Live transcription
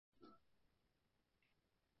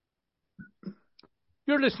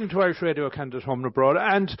You're listening to Irish Radio Candidate Home and Abroad,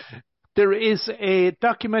 and there is a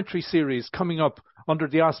documentary series coming up under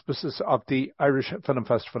the auspices of the Irish Film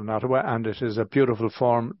Festival in Ottawa, and it is a beautiful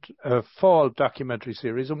fall documentary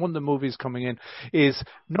series. And one of the movies coming in is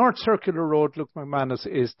North Circular Road. Luke McManus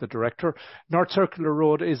is the director. North Circular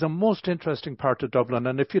Road is a most interesting part of Dublin,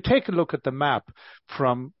 and if you take a look at the map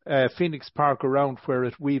from Phoenix Park around where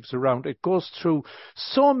it weaves around, it goes through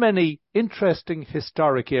so many interesting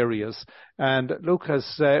historic areas. And Luke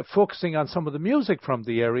is focusing on some of the music from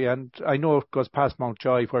the area, and I know it goes past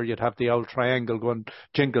Mountjoy where you'd have the old triangle going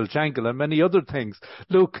jingle jangle and many other things.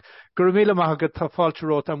 Luke, Gurmila Mahagat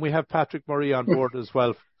Falcharot, and we have Patrick Murray on board as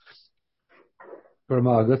well.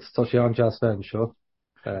 Gurmagat, Toshian Jaspen, sure.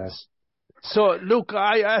 So Luke,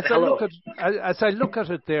 as I look at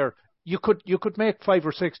it there, you could make 5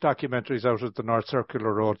 or 6 documentaries out of the North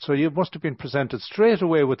Circular Road. So you must have been presented straight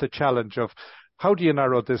away with the challenge of how do you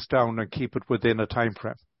narrow this down and keep it within a time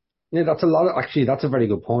frame? Yeah, that's a very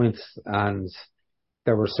good point. And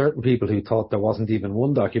there were certain people who thought there wasn't even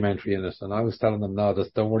one documentary in it. And I was telling them, no,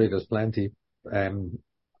 don't worry, there's plenty. And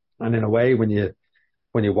in a way, when you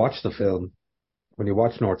watch the film, when you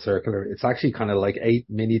watch North Circular, it's actually kind of like 8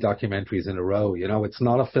 mini documentaries in a row. You know, it's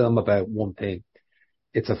not a film about one thing.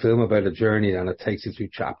 It's a film about a journey, and it takes you through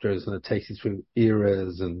chapters, and it takes you through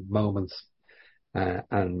eras and moments.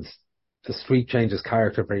 And the street changes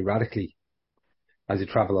character very radically as you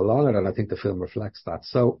travel along it, and I think the film reflects that.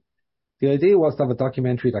 So the idea was to have a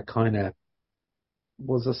documentary that kind of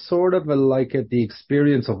was a sort of the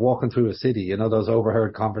experience of walking through a city, you know, those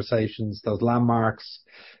overheard conversations, those landmarks,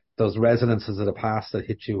 those resonances of the past that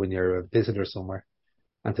hit you when you're a visitor somewhere,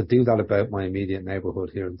 and to do that about my immediate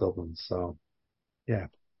neighbourhood here in Dublin. So, yeah.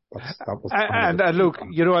 That was and look,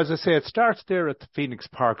 you know, as I say, it starts there at the Phoenix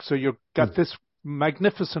Park. So you've got this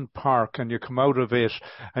magnificent park, and you come out of it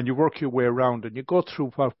and you work your way around and you go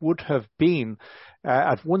through what would have been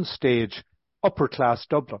at one stage upper class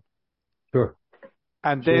Dublin. Sure.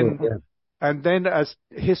 And then as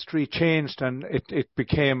history changed and it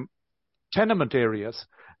became tenement areas,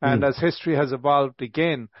 and as history has evolved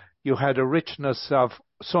again, you had a richness of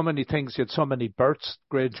so many things. You had so many births.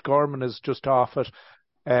 Grange Gorman is just off it.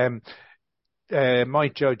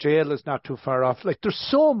 Mountjoy Jail is not too far off. Like, there's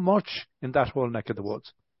so much in that whole neck of the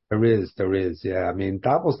woods. There is, yeah. I mean,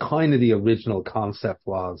 that was kind of the original concept,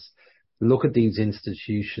 was look at these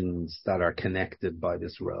institutions that are connected by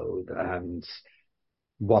this road and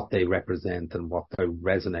what they represent and what they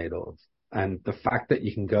resonate of. And the fact that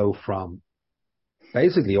you can go from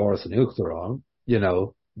basically Oris and Uachtaráin, you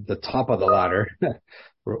know, the top of the ladder,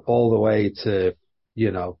 all the way to,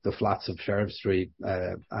 you know, the flats of Sheriff Street,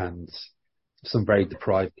 and some very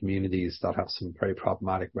deprived communities that have some very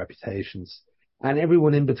problematic reputations, and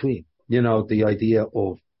everyone in between. You know, the idea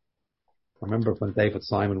of, I remember when David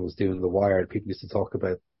Simon was doing The Wire, people used to talk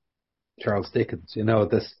about Charles Dickens, you know,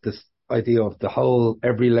 this idea of the whole,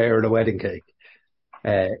 every layer of the wedding cake,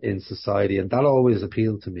 in society. And that always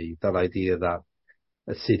appealed to me, that idea that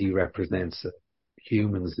a city represents a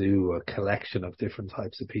human zoo, a collection of different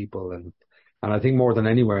types of people. And I think more than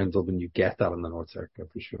anywhere in Dublin, you get that in the North Circular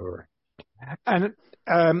for sure. And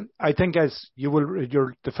I think as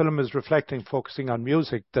the film is reflecting, focusing on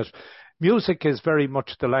music, that music is very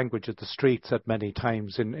much the language of the streets at many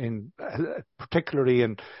times. In particularly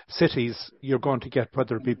in cities, you're going to get,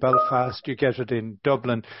 whether it be Belfast, you get it in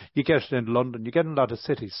Dublin, you get it in London, you get in a lot of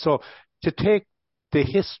cities. So to take the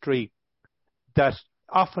history that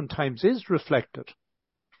oftentimes is reflected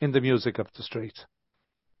in the music of the streets.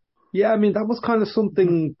 Yeah, I mean, that was kind of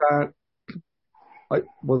something that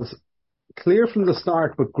was clear from the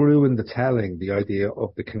start, but grew in the telling, the idea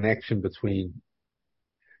of the connection between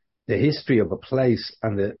the history of a place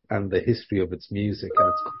and the history of its music and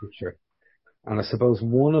its culture. And I suppose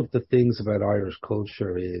one of the things about Irish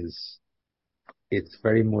culture is it's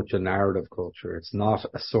very much a narrative culture. It's not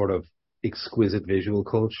a sort of exquisite visual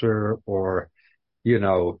culture, or, you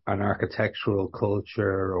know, an architectural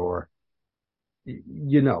culture, or,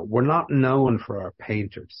 you know, we're not known for our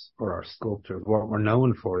painters or our sculptors. What we're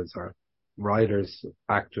known for is our writers,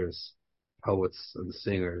 actors, poets and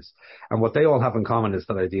singers. And what they all have in common is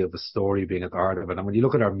that idea of the story being at the heart of it. And when you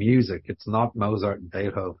look at our music, it's not Mozart and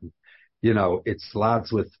Beethoven. You know, it's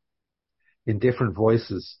lads in different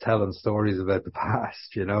voices telling stories about the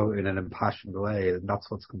past, you know, in an impassioned way. And that's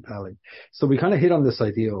what's compelling. So we kind of hit on this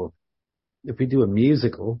idea of, if we do a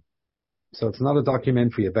musical, so it's not a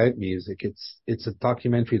documentary about music, it's a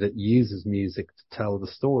documentary that uses music to tell the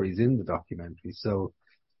stories in the documentary. So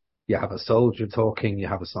you have a soldier talking, you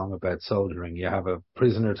have a song about soldiering, you have a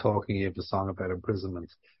prisoner talking, you have a song about imprisonment.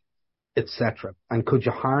 etc. And could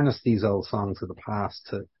you harness these old songs of the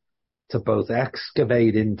past to both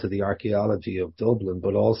excavate into the archaeology of Dublin,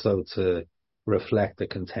 but also to reflect the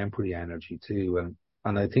contemporary energy too?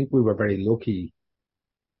 And I think we were very lucky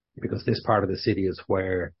because this part of the city is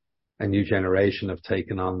where a new generation have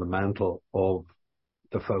taken on the mantle of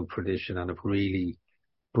the folk tradition and have really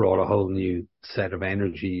brought a whole new set of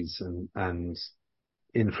energies and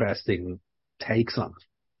interesting takes on it.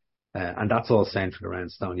 And that's all centered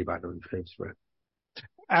around Stony Batter and Phibsborough.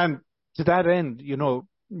 And to that end,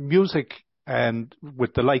 music and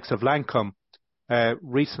with the likes of Lancome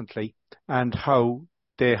recently, and how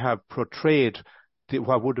they have portrayed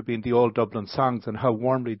what would have been the old Dublin songs and how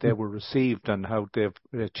warmly they were received and how they've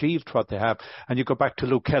achieved what they have. And you go back to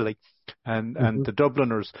Luke Kelly and the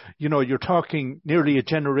Dubliners, you're talking nearly a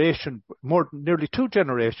generation, nearly 2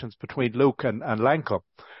 generations between Luke and Lancome.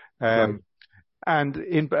 Right.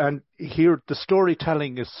 And here the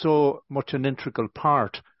storytelling is so much an integral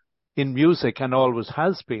part in music and always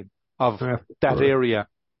has been of that area.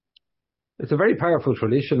 It's a very powerful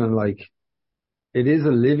tradition, and it is a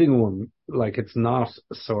living one. It's not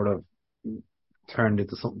sort of turned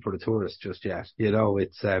into something for the tourists just yet.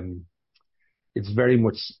 It's very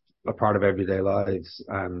much a part of everyday lives.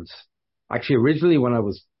 And actually, originally when I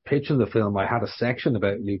was pitching the film, I had a section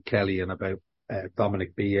about Luke Kelly and about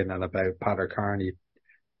Dominic Behan and about Pater Carney,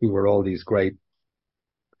 who were all these great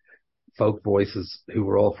folk voices who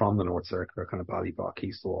were all from the North Circular, kind of Ballybock,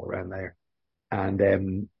 Eastwall, around there.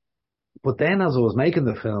 And but then as I was making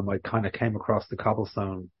the film, I kind of came across the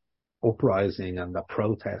Cobblestone uprising and the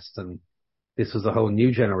protest, and this was a whole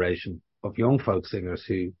new generation of young folk singers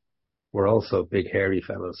who were also big hairy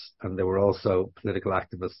fellas, and they were also political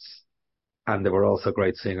activists, and they were also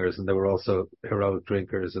great singers, and they were also heroic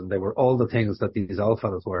drinkers, and they were all the things that these old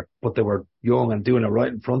fellas were, but they were young and doing it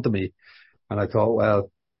right in front of me. And I thought,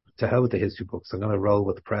 well, to hell with the history books, I'm going to roll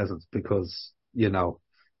with the present, because,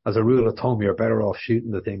 as a rule of thumb, you're better off shooting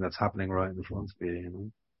the thing that's happening right in front of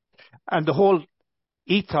you, And the whole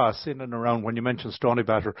ethos in and around, when you mentioned Stony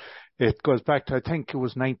Batter, it goes back to, I think it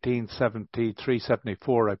was 1973,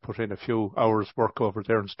 74. I put in a few hours work over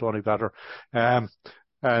there in Stony Batter. The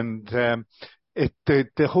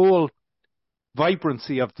whole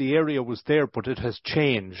vibrancy of the area was there, but it has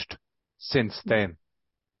changed since then.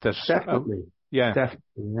 Definitely. Yeah.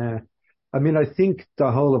 Definitely, yeah. I mean, I think the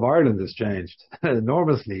whole of Ireland has changed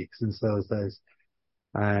enormously since those days.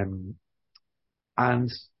 And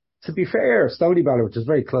to be fair, Stony Batter, which is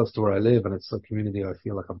very close to where I live, and it's a community I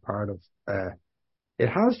feel like I'm part of, it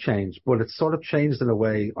has changed, but it's sort of changed in a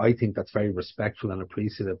way I think that's very respectful and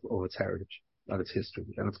appreciative of its heritage and its history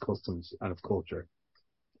and its customs and its culture.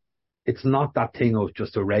 It's not that thing of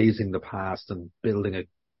just erasing the past and building a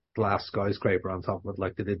glass skyscraper on top of it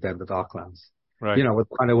like they did down the Docklands. Right. It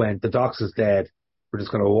kind of went, the docks is dead. We're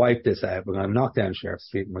just going to wipe this out. We're going to knock down Sheriff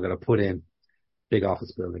Street and we're going to put in big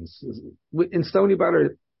office buildings. In Stony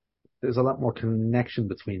Batter, there's a lot more connection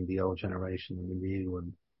between the old generation and the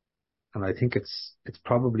new. And I think it's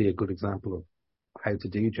probably a good example of how to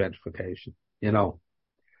do gentrification,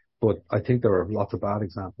 But I think there are lots of bad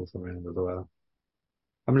examples around as well.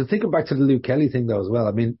 I mean, thinking back to the Luke Kelly thing though as well.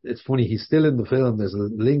 I mean, it's funny, he's still in the film. There's a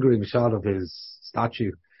lingering shot of his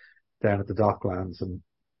statue down at the Docklands, and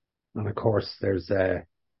of course there's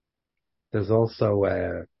also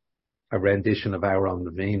a rendition of Hour on the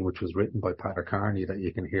Veen, which was written by Pater Carney, that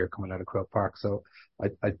you can hear coming out of Croke Park. So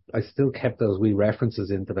I still kept those wee references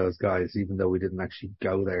into those guys, even though we didn't actually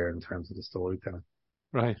go there in terms of the storytelling.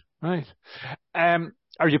 Right.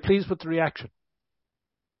 Are you pleased with the reaction?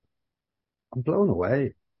 I'm blown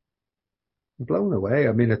away.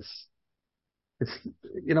 I mean, it's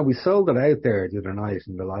we sold it out there the other night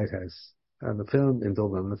in the Lighthouse, and the film in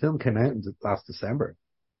Dublin. The film came out last December.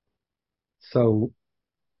 So,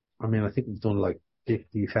 I mean, I think we've done like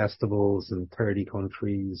 50 festivals in 30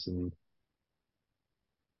 countries,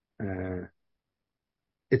 and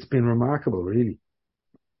it's been remarkable, really.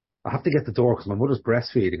 I have to get the door because my mother's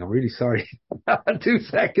breastfeeding. I'm really sorry. 2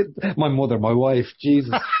 seconds. My wife,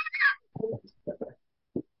 Jesus.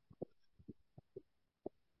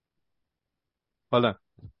 Hold on.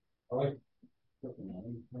 All right.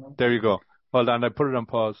 There you go. Hold on, I put it on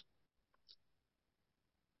pause.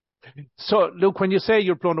 So, Luke, when you say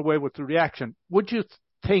you're blown away with the reaction, would you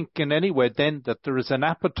think in any way then that there is an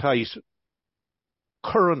appetite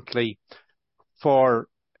currently for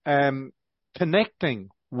connecting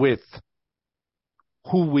with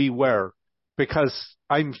who we were? Because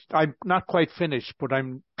I'm not quite finished, but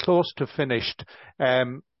I'm close to finished.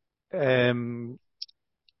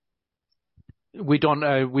 We don't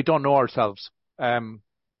know ourselves. It'll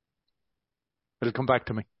come back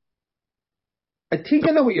to me. I think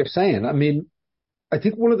I know what you're saying. I mean, I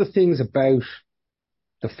think one of the things about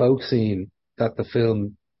the folk scene that the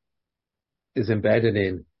film is embedded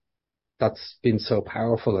in that's been so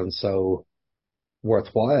powerful and so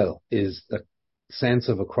worthwhile is the sense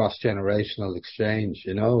of a cross-generational exchange,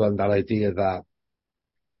 and that idea that,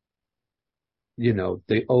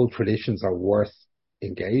 the old traditions are worth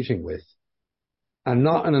engaging with, and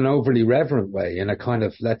not in an overly reverent way, in a kind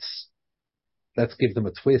of let's give them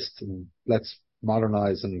a twist and let's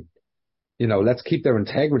modernize and, let's keep their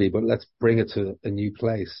integrity, but let's bring it to a new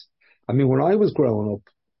place. I mean, when I was growing up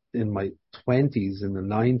in my 20s, in the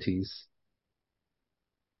 90s,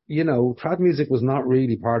 trad music was not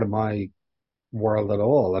really part of my world at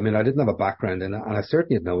all. I mean, I didn't have a background in it, and I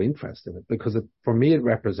certainly had no interest in it because for me, it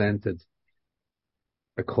represented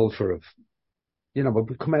a culture of, but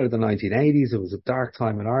we come out of the 1980s. It was a dark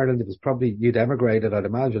time in Ireland. It was probably, you'd emigrated, I'd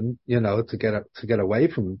imagine, to get away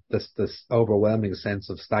from this overwhelming sense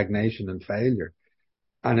of stagnation and failure.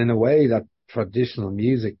 And in a way, that traditional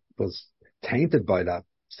music was tainted by that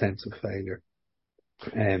sense of failure.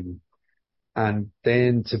 And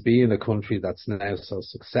then to be in a country that's now so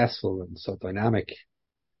successful and so dynamic,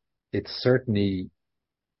 it's certainly,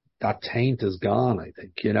 that taint is gone, I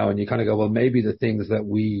think, and you kind of go, well, maybe the things that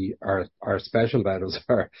we are special about us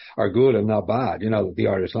are good and not bad, the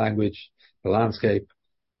Irish language, the landscape,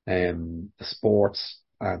 the sports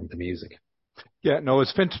and the music. Yeah, no,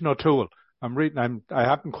 it's Fintan O'Toole. I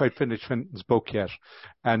haven't quite finished Fintan's book yet.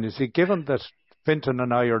 And you see, given that Fintan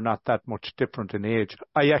and I are not that much different in age,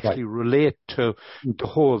 I actually relate to the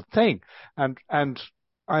whole thing. And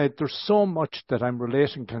there's so much that I'm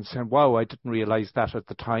relating to and saying, wow, I didn't realize that at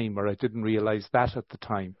the time, or I didn't realize that at the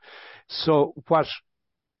time. So what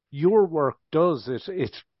your work does is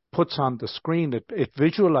it puts on the screen, it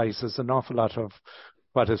visualizes an awful lot of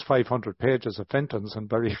what is 500 pages of Fintan's, and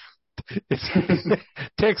it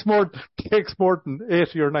takes more than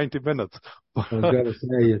 80 or 90 minutes. I'm going to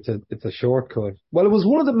say it's a shortcut. Well, it was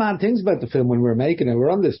one of the mad things about the film when we were making it. We're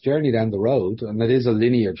on this journey down the road, and it is a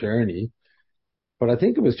linear journey. But I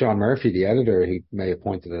think it was John Murphy, the editor, who may have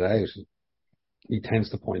pointed it out. He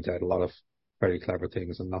tends to point out a lot of very clever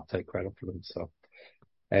things and not take credit for them. So,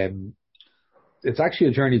 it's actually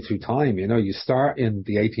a journey through time. You start in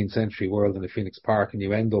the 18th century world in the Phoenix Park, and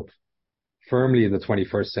you end up firmly in the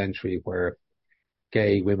 21st century, where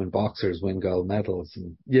gay women boxers win gold medals,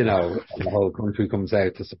 and and the whole country comes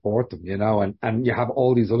out to support them. And you have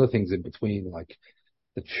all these other things in between, like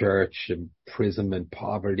the church, imprisonment,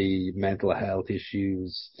 poverty, mental health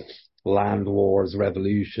issues, land wars,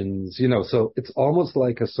 revolutions, so it's almost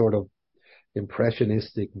like a sort of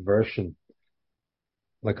impressionistic version,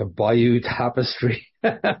 like a Bayeux tapestry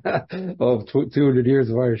of 200 years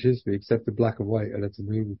of Irish history, except in black and white, and it's a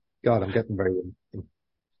movie. God, I'm getting very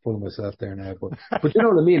full of myself there now, but you know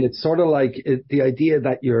what I mean? It's sort of like the idea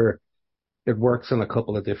that it works on a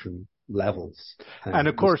couple of different levels. And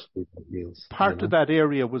of course, part of that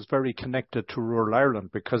area was very connected to rural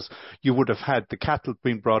Ireland, because you would have had the cattle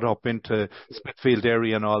being brought up into Smithfield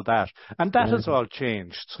area and all that. And that has all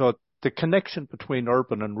changed. So the connection between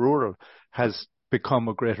urban and rural has become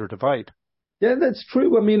a greater divide. Yeah, that's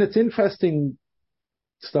true. I mean, it's interesting.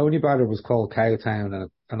 Stoneybatter was called Cowtown,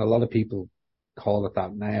 and a lot of people call it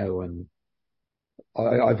that now. And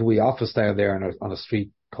I've a wee office down there on a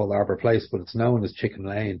street called Arbor Place, but it's known as Chicken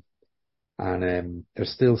Lane. And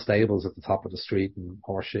there's still stables at the top of the street and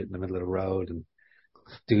horse shit in the middle of the road and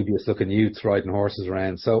dubious looking youths riding horses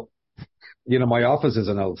around. So, my office is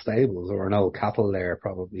an old stables or an old cattle lair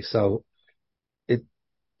probably. So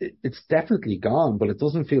it's definitely gone, but it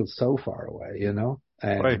doesn't feel so far away,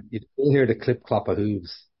 Right. You still hear the clip clop of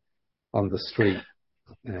hooves on the street,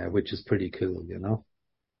 which is pretty cool,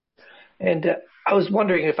 And I was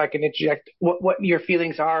wondering if I can interject what your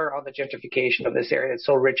feelings are on the gentrification of this area that's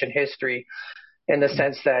so rich in history, in the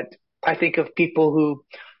sense that I think of people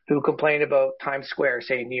who complain about Times Square,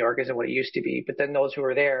 saying New York isn't what it used to be, but then those who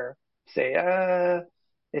are there say,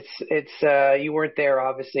 it's you weren't there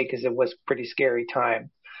obviously because it was a pretty scary time.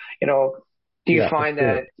 Do you find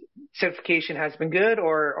that gentrification has been good,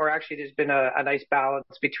 or actually there's been a nice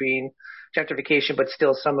balance between gentrification, but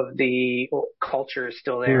still some of the culture is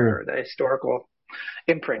still there, the historical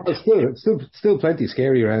imprint? It's still plenty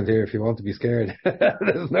scary around here if you want to be scared.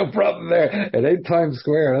 There's no problem there. It ain't Times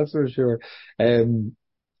Square, that's for sure.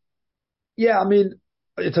 Yeah, I mean,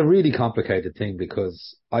 it's a really complicated thing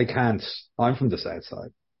because I'm from the South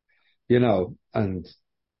Side, and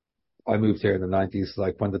I moved here in the 90s.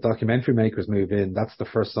 Like when the documentary makers move in, that's the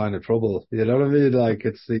first sign of trouble. You know what I mean? Like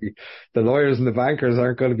it's the lawyers and the bankers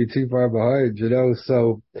aren't going to be too far behind,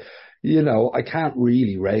 So I can't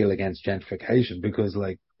really rail against gentrification because,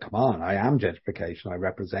 like, come on, I am gentrification. I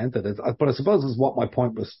represent it. But I suppose is what my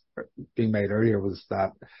point was being made earlier was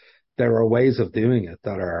that there are ways of doing it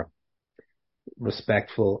that are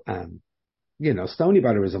respectful and,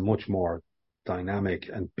 Stoneybatter is a much more dynamic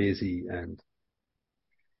and busy and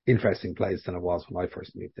interesting place than it was when I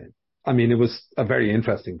first moved in. I mean, it was a very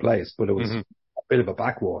interesting place, but it was a bit of a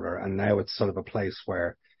backwater, and now it's sort of a place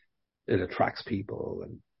where it attracts people,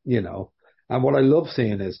 and and what I love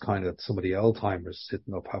seeing is kind of some of the old timers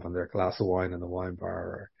sitting up having their glass of wine in the wine bar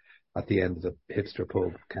or at the end of the hipster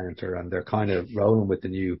pub counter, and they're kind of rolling with the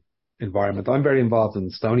new environment. I'm very involved in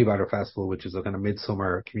Stoneybatter Festival, which is a kind of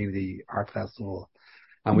midsummer community art festival,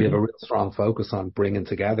 and we have a real strong focus on bringing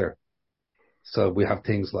together. So we have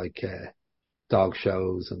things like dog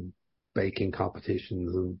shows and baking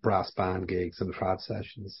competitions and brass band gigs and trad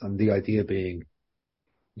sessions. And the idea being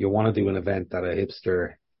you want to do an event that a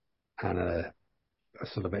hipster and a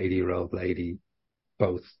sort of 80-year-old lady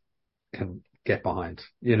both can get behind,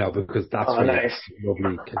 because that's nice.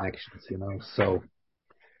 Lovely connections, So,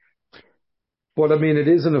 but I mean, it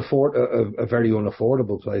is a very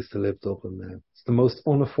unaffordable place to live, Dublin now. It's the most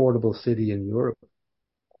unaffordable city in Europe.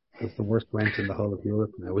 It's the worst rent in the whole of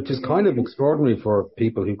Europe now, which is kind of extraordinary for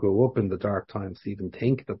people who grew up in the dark times to even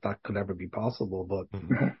think that could ever be possible,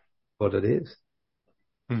 but it is.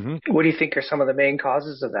 Mm-hmm. What do you think are some of the main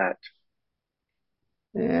causes of that?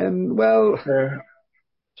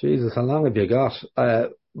 Jesus, how long have you got?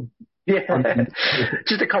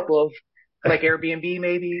 Just a couple of, like Airbnb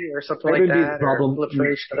maybe, or something like that, or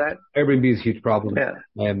proliferation of that. Airbnb is a huge problem.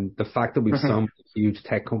 Yeah. The fact that we've so many huge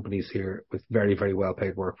tech companies here with very, very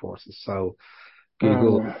well-paid workforces. So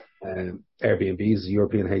Google, Airbnb's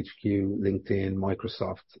European HQ, LinkedIn,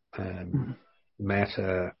 Microsoft,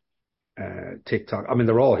 Meta, TikTok. I mean,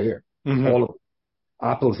 they're all here. All of them.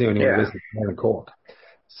 Apple's the only one that isn't here in Cork.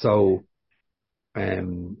 So,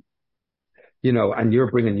 and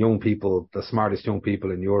you're bringing young people, the smartest young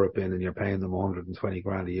people in Europe in, and you're paying them 120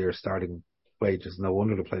 grand a year starting wages. No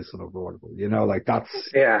wonder the place is unaffordable.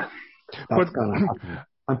 That's going to happen.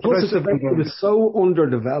 And plus, it was so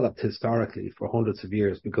underdeveloped historically for hundreds of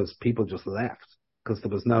years because people just left because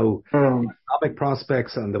there was no economic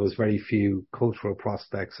prospects and there was very few cultural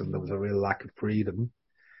prospects and there was a real lack of freedom.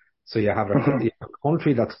 So you have a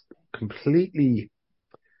country that's completely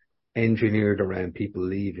engineered around people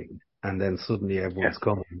leaving, and then suddenly everyone's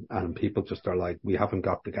coming and people just are like, we haven't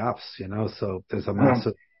got the gaps, so there's a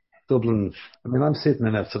massive Dublin. I mean, I'm sitting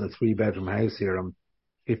in a sort of 3-bedroom house here. I'm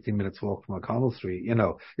 15 minutes walk from O'Connell Street.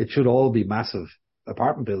 It should all be massive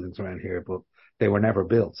apartment buildings around here, but they were never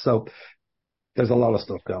built. So there's a lot of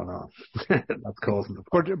stuff going on that's causing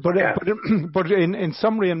the But in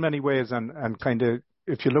summary, in many ways, and kind of,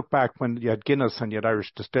 if you look back when you had Guinness and you had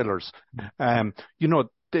Irish distillers,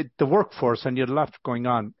 the workforce, and you had a lot going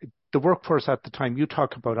on. The workforce at the time, you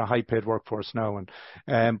talk about a high-paid workforce now,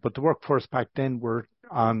 but the workforce back then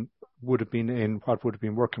would have been in what would have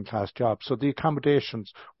been working-class jobs. So the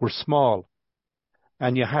accommodations were small,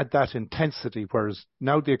 and you had that intensity, whereas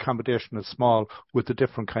now the accommodation is small with a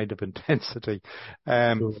different kind of intensity.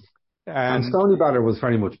 And Stoneybatter was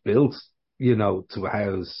very much built, to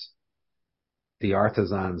house the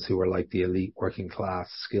artisans who were like the elite working class,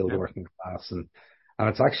 skilled working class, and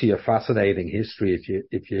it's actually a fascinating history.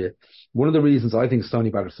 If you, one of the reasons I think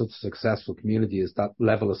Stoneybatter is such a successful community is that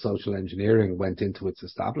level of social engineering went into its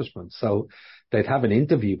establishment. So they'd have an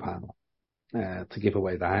interview panel to give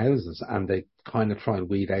away the houses, and they kind of try and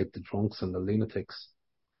weed out the drunks and the lunatics,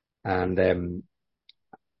 and then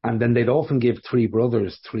they'd often give 3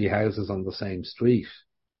 brothers 3 houses on the same street,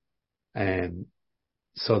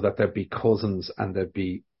 so that there'd be cousins and there'd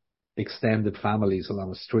be extended families along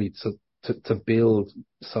the street. So to build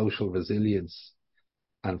social resilience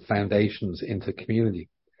and foundations into community.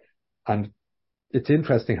 And it's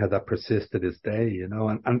interesting how that persists to this day,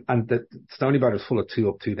 and the Stoneybatter is full of 2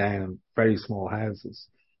 up, 2 down, very small houses,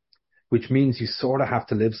 which means you sort of have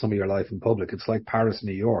to live some of your life in public. It's like Paris,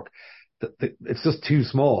 New York. It's just too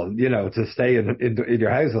small, to stay in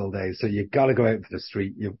your house all day. So you've got to go out into the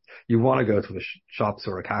street. You want to go to the shops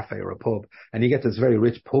or a cafe or a pub, and you get this very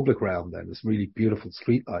rich public realm then, this really beautiful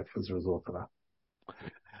street life as a result of that.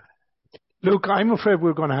 Luke, I'm afraid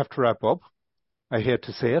we're going to have to wrap up. I hate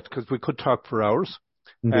to say it because we could talk for hours.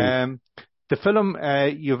 The film,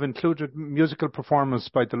 you've included musical performance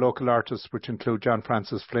by the local artists, which include John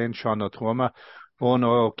Francis Flynn, Sean O'Tuama, Owen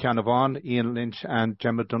O'Canavon, Ian Lynch, and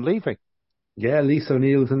Gemma Dunleavy. Yeah, Lisa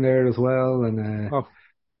O'Neill's in there as well, and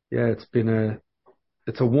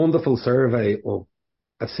it's a wonderful survey of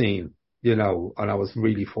a scene, and I was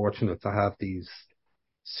really fortunate to have these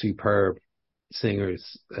superb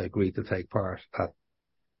singers agreed to take part at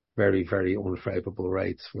very, very unfavourable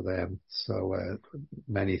rates for them. So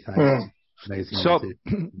many thanks. Amazing. So,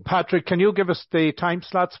 Patrick, can you give us the time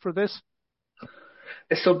slots for this?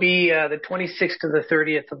 This will be the 26th to the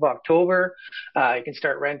 30th of October. You can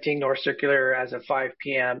start renting North Circular as of 5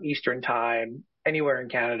 p.m. Eastern Time anywhere in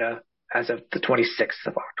Canada as of the 26th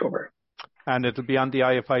of October. And it'll be on the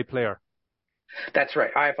IFI player. That's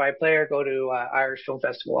right. IFI player, go to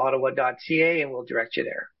irishfilmfestivalottawa.ca and we'll direct you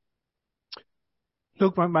there.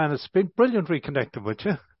 Luke McManus, it's been brilliant reconnecting with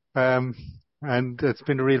you. And it's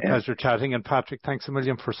been a real pleasure chatting. And Patrick, thanks a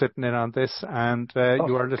million for sitting in on this. And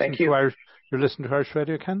you are listening to you're listening to Irish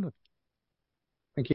Radio Canada.